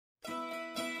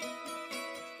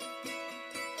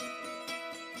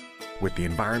With the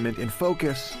environment in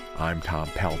focus, I'm Tom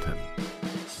Pelton.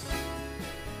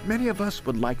 Many of us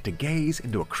would like to gaze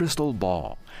into a crystal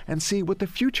ball and see what the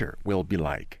future will be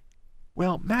like.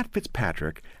 Well, Matt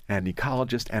Fitzpatrick, an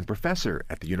ecologist and professor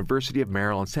at the University of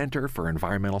Maryland Center for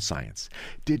Environmental Science,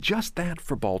 did just that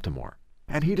for Baltimore.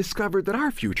 And he discovered that our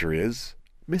future is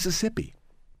Mississippi.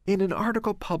 In an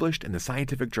article published in the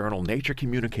scientific journal Nature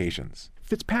Communications,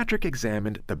 Fitzpatrick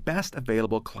examined the best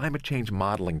available climate change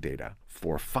modeling data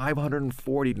for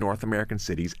 540 North American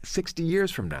cities 60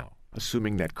 years from now,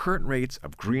 assuming that current rates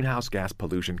of greenhouse gas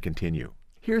pollution continue.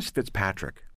 Here's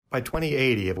Fitzpatrick. By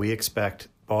 2080, we expect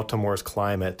Baltimore's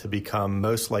climate to become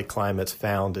most like climates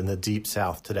found in the Deep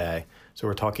South today. So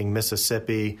we're talking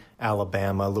Mississippi,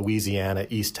 Alabama, Louisiana,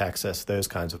 East Texas, those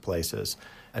kinds of places.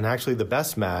 And actually the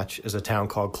best match is a town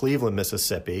called Cleveland,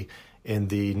 Mississippi, in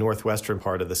the northwestern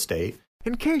part of the state.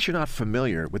 In case you're not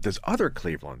familiar with this other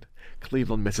Cleveland,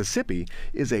 Cleveland, Mississippi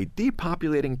is a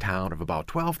depopulating town of about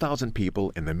 12,000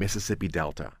 people in the Mississippi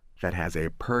Delta that has a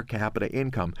per capita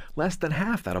income less than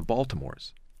half that of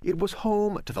Baltimore's. It was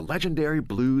home to the legendary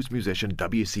blues musician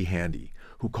W.C. Handy,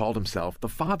 who called himself the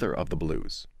father of the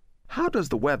blues. How does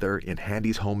the weather in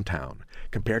Handy's hometown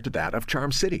compare to that of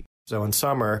Charm City? So in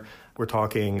summer, we're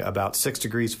talking about 6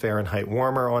 degrees Fahrenheit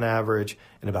warmer on average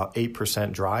and about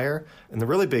 8% drier. And the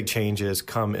really big changes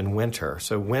come in winter.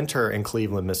 So winter in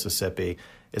Cleveland, Mississippi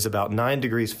is about 9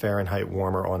 degrees Fahrenheit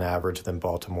warmer on average than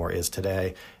Baltimore is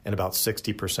today and about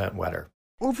 60% wetter.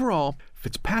 Overall,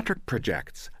 Fitzpatrick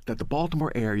projects that the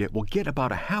Baltimore area will get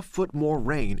about a half-foot more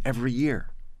rain every year.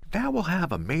 That will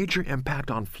have a major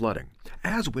impact on flooding,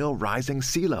 as will rising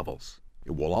sea levels.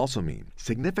 It will also mean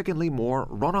significantly more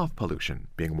runoff pollution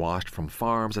being washed from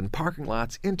farms and parking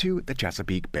lots into the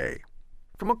Chesapeake Bay.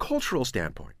 From a cultural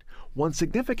standpoint, one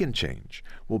significant change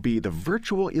will be the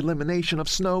virtual elimination of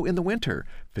snow in the winter,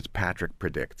 Fitzpatrick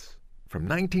predicts. From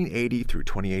 1980 through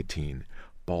 2018,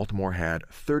 Baltimore had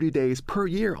 30 days per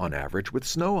year on average with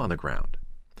snow on the ground.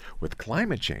 With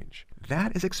climate change,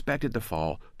 that is expected to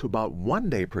fall to about 1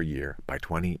 day per year by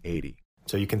 2080.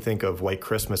 So you can think of White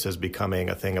Christmas as becoming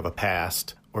a thing of a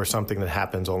past or something that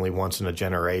happens only once in a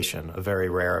generation, a very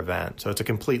rare event. So it's a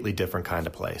completely different kind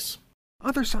of place.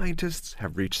 Other scientists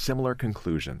have reached similar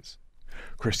conclusions.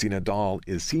 Christina Dahl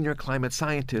is senior climate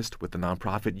scientist with the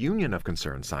nonprofit Union of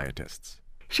Concerned Scientists.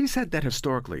 She said that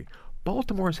historically,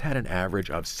 Baltimore's had an average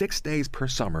of 6 days per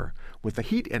summer with a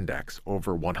heat index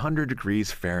over 100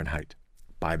 degrees Fahrenheit.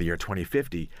 By the year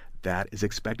 2050, that is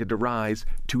expected to rise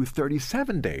to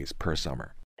 37 days per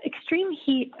summer. Extreme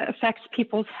heat affects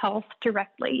people's health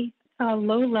directly.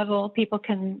 Low level, people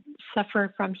can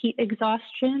suffer from heat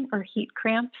exhaustion or heat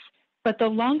cramps. But the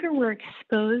longer we're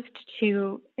exposed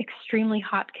to extremely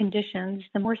hot conditions,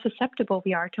 the more susceptible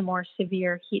we are to more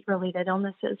severe heat-related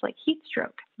illnesses like heat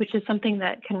stroke, which is something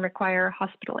that can require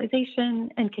hospitalization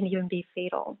and can even be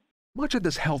fatal. Much of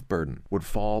this health burden would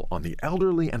fall on the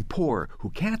elderly and poor who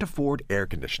can't afford air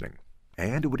conditioning.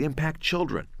 And it would impact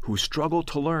children who struggle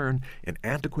to learn in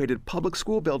antiquated public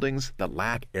school buildings that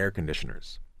lack air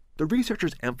conditioners. The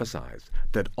researchers emphasize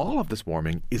that all of this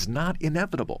warming is not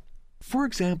inevitable. For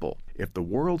example, if the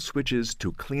world switches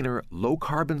to cleaner,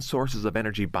 low-carbon sources of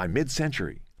energy by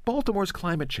mid-century, Baltimore's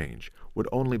climate change would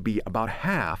only be about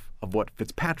half of what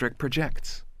Fitzpatrick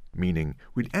projects, meaning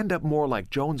we'd end up more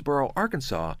like Jonesboro,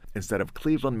 Arkansas, instead of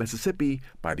Cleveland, Mississippi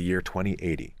by the year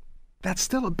 2080. That's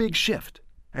still a big shift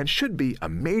and should be a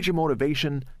major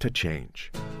motivation to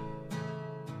change.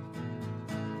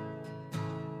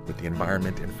 With the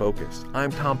environment in focus,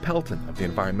 I'm Tom Pelton of the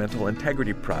Environmental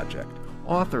Integrity Project,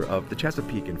 author of The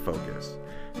Chesapeake in Focus.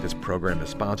 This program is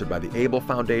sponsored by the Able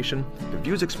Foundation. The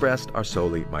views expressed are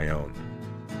solely my own.